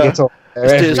 That's a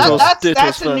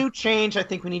new change I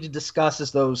think we need to discuss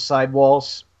is those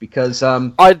sidewalls because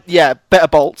better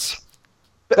bolts.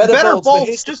 Better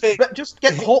bolts. Just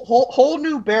get whole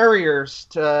new barriers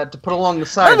to put along the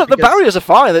sides. No, the barriers are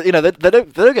fine. They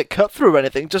don't get cut through or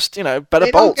anything. Just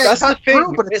better bolts. That's the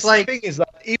thing. But the thing is that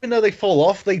even though they fall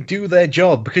off, they do their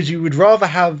job because you would rather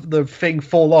have the thing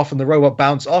fall off and the robot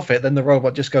bounce off it than the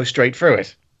robot just go straight through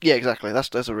it. Yeah, exactly.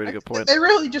 That's a really good point. They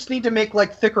really just need to make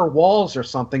like thicker walls or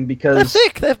something because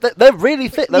they're thick. They're really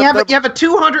thick. You have a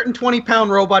 220-pound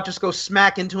robot just go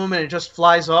smack into him and it just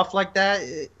flies off like that.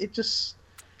 It just.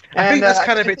 I think that's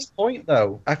kind of its point,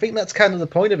 though. I think that's kind of the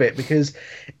point of it because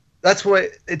that's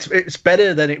what it's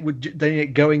better than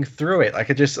it going through it. Like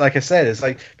I said, it's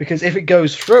like because if it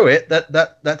goes through it,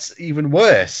 that's even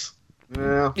worse.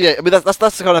 Yeah, I mean that's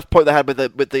the kind of point they had with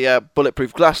the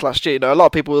bulletproof glass last year. A lot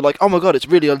of people were like, "Oh my god, it's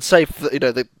really unsafe."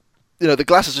 That, the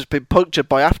glass has just been punctured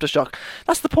by aftershock.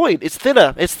 That's the point. It's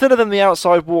thinner. It's thinner than the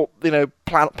outside wall,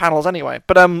 panels anyway.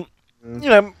 But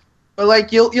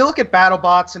like you look at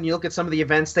BattleBots and you look at some of the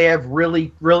events, they have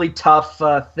really really tough,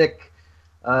 thick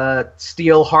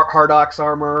steel Hardox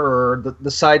armor or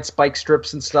the side spike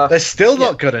strips and stuff. They're still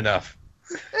not good enough.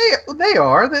 They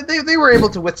are. They were able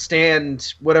to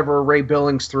withstand whatever Ray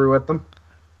Billings threw at them.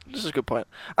 This is a good point.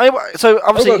 So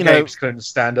obviously, games couldn't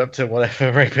stand up to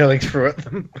whatever Ray Billings threw at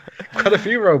them. Quite a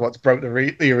few robots broke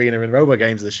the arena in Robo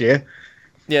games this year.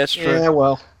 Yeah, it's true. Yeah,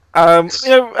 well,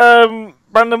 Brandon,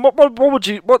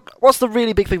 what's the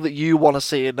really big thing that you want to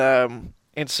see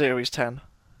in Series 10?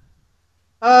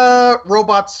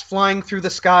 Robots flying through the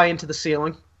sky into the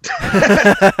ceiling.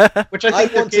 Which I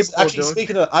think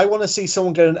speaking of, I want to see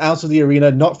someone going out of the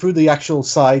arena, not through the actual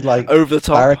side, like over the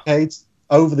top barricades,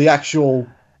 over the actual.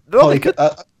 No, they could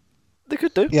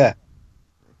do. Yeah,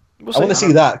 I want to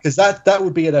see that because that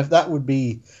would be I think that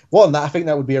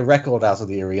would be a record out of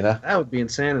the arena. That would be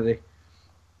insanity.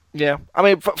 Yeah, I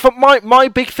mean, for my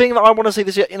big thing that I want to see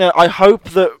this year, I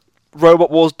hope that Robot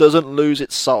Wars doesn't lose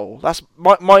its soul. That's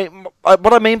my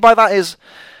what I mean by that is,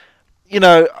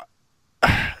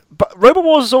 but Robot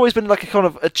Wars has always been like a kind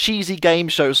of a cheesy game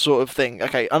show sort of thing.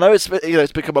 Okay, I know it's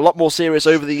it's become a lot more serious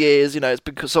over the years. It's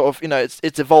become sort of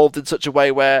it's evolved in such a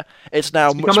way where it's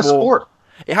now much more. Sport.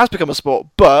 It has become a sport,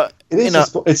 but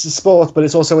it's a sport, but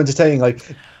it's also entertaining.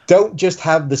 Like, don't just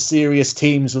have the serious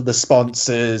teams with the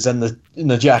sponsors and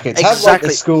the jackets. Exactly. Have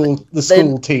like the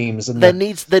school teams. And there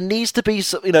needs to be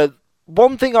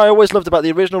one thing I always loved about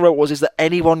the original Robot Wars is that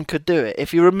anyone could do it.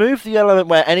 If you remove the element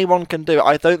where anyone can do it,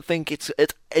 I don't think it's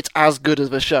as good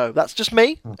as the show. That's just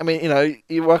me. I mean,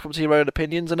 you're welcome to your own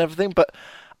opinions and everything, but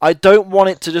I don't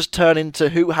want it to just turn into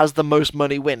who has the most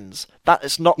money wins. That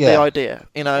is not the idea.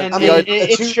 And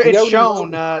it's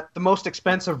shown the most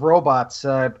expensive robots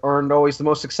aren't always the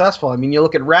most successful. I mean, you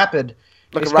look at Rapid.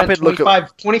 Look at Rapid.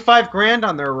 25 grand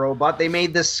on their robot. They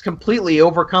made this completely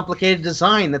overcomplicated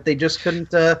design that they just couldn't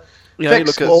fix. You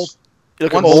look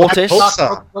at Mortis.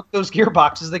 Look, those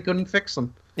gearboxes, they couldn't fix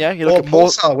them. Yeah, you look at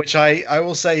Pulsar, which I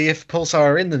will say, if Pulsar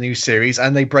are in the new series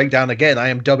and they break down again, I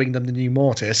am dubbing them the new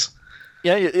Mortis.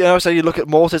 Yeah, so you look at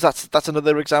Mortis. That's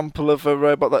another example of a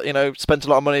robot that spent a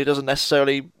lot of money, doesn't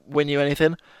necessarily win you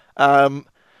anything. Something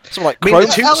like Chrome.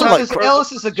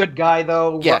 Ellis is a good guy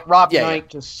though. Yeah, Rob Knight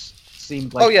just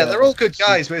seemed like. Oh yeah, they're all good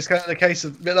guys, but it's kind of the case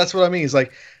of. That's what I mean.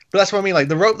 But that's what I mean. Like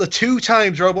the 2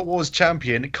 times Robot Wars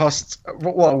champion cost.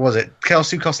 What was it?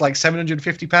 Cost like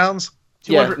 £750.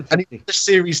 Yeah, and he did the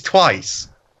series twice.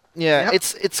 Yeah, yep.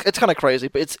 It's kind of crazy,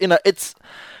 but it's.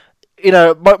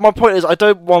 My point is, I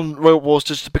don't want Robot Wars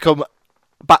just to become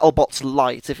BattleBots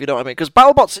light, if you know what I mean. Because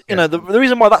BattleBots, the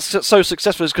reason why that's so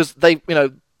successful is because they,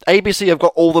 ABC have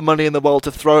got all the money in the world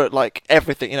to throw at like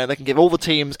everything. They can give all the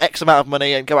teams X amount of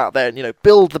money and go out there and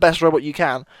build the best robot you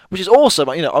can, which is awesome.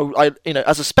 I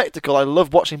as a spectacle, I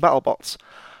love watching BattleBots.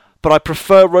 But I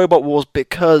prefer Robot Wars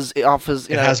because it offers,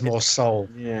 it has more soul.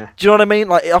 Yeah. Do you know what I mean?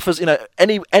 Like it offers,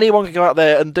 anyone can go out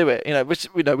there and do it. Which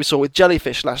we saw with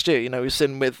Jellyfish last year. We've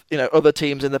seen with other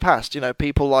teams in the past.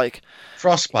 People like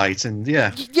Frostbite and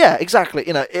yeah, exactly.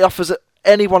 It offers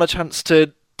anyone a chance to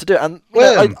do it. And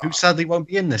Worm, who sadly won't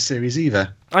be in this series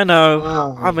either. I know.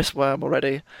 Oh. I miss Worm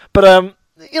already. But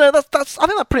that's I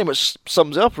think that pretty much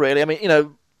sums it up. Really. I mean,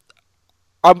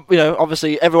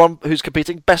 obviously everyone who's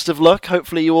competing, best of luck.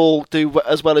 Hopefully you all do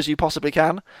as well as you possibly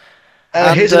can.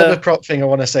 Here's another prop thing I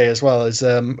want to say as well, is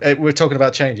we're talking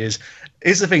about changes.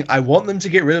 Here's the thing, I want them to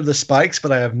get rid of the spikes,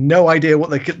 but I have no idea what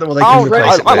they can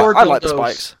replace it with. I like the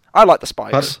spikes. I like the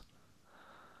spikes. But,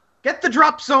 get the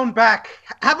drop zone back.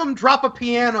 Have them drop a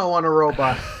piano on a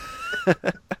robot.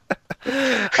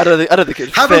 I don't think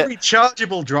it'd have fit. A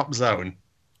rechargeable drop zone.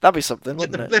 That'd be something, like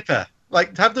wouldn't the flipper.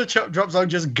 Like, have the drop zone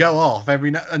just go off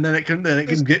every now and then it can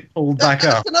get pulled back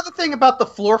up. That's another thing about the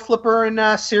floor flipper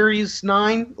in Series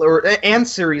 9 and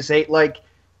Series 8. Like,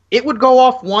 it would go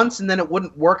off once and then it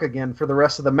wouldn't work again for the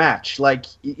rest of the match. Like,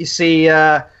 you see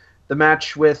the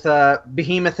match with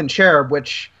Behemoth and Cherub,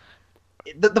 which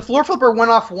the floor flipper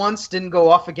went off once, didn't go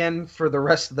off again for the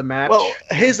rest of the match. Well,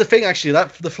 here's the thing, actually.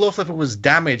 The floor flipper was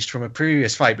damaged from a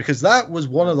previous fight because that was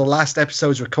one of the last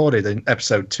episodes recorded in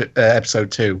episode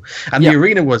 2. And the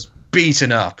arena was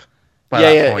beaten up by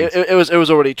that point. It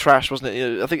was already trash, wasn't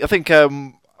it? I think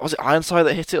was it Ironside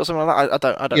that hit it or something like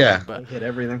that? I don't know. But hit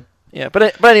everything. Yeah,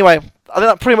 but anyway, I think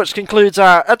that pretty much concludes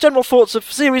our general thoughts of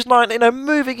Series 9.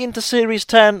 Moving into Series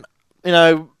 10,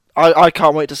 I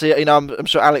can't wait to see it. I'm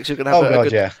sure Alex, you're gonna have a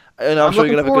good. Yeah. I'm sure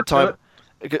you're gonna have a good time.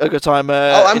 A good time.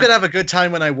 I'm gonna have a good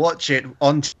time when I watch it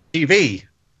on TV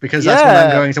because that's when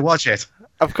I'm going to watch it.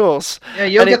 Of course. Yeah,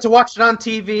 you'll get to watch it on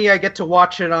TV. I get to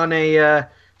watch it on a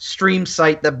stream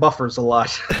site that buffers a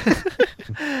lot.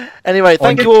 Anyway,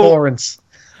 thank you all. Torrents.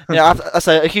 Yeah, I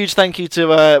say a huge thank you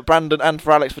to Brandon and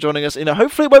for Alex for joining us.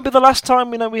 Hopefully it won't be the last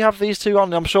time we have these two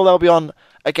on. I'm sure they'll be on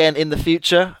again in the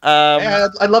future.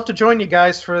 I'd love to join you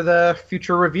guys for the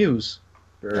future reviews.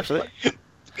 Absolutely.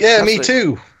 Yeah, me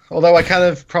too. Although I kind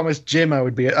of promised Jim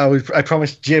I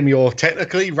promised Jim your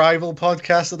technically rival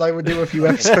podcast that I would do a few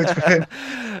episodes with him.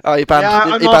 Oh, you banned.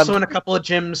 Yeah, I'm also in a couple of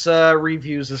Jim's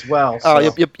reviews as well. So.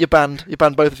 Oh, you're banned. You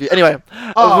banned both of you. Anyway,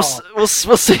 we'll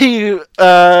see you.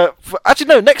 Actually,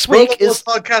 no. Next week is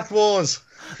Podcast Wars.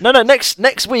 No.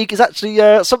 Next week is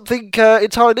actually something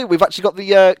entirely new. We've actually got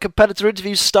the competitor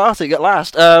interviews starting at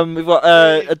last. We've got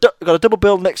a double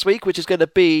bill next week, which is going to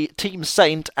be Team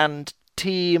Saint and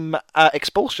Team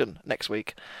Expulsion next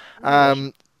week,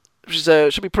 which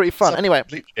is should be pretty fun. Anyway,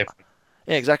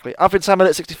 yeah, exactly. I've been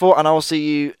SamElliott64, and I will see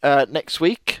you next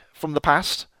week from the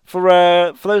past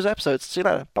for those episodes. See you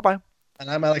later. Bye bye.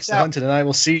 And I'm Alex the Hunted, and I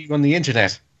will see you on the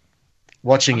internet,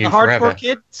 watching you the forever. Hardcore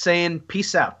Kid saying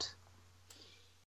peace out.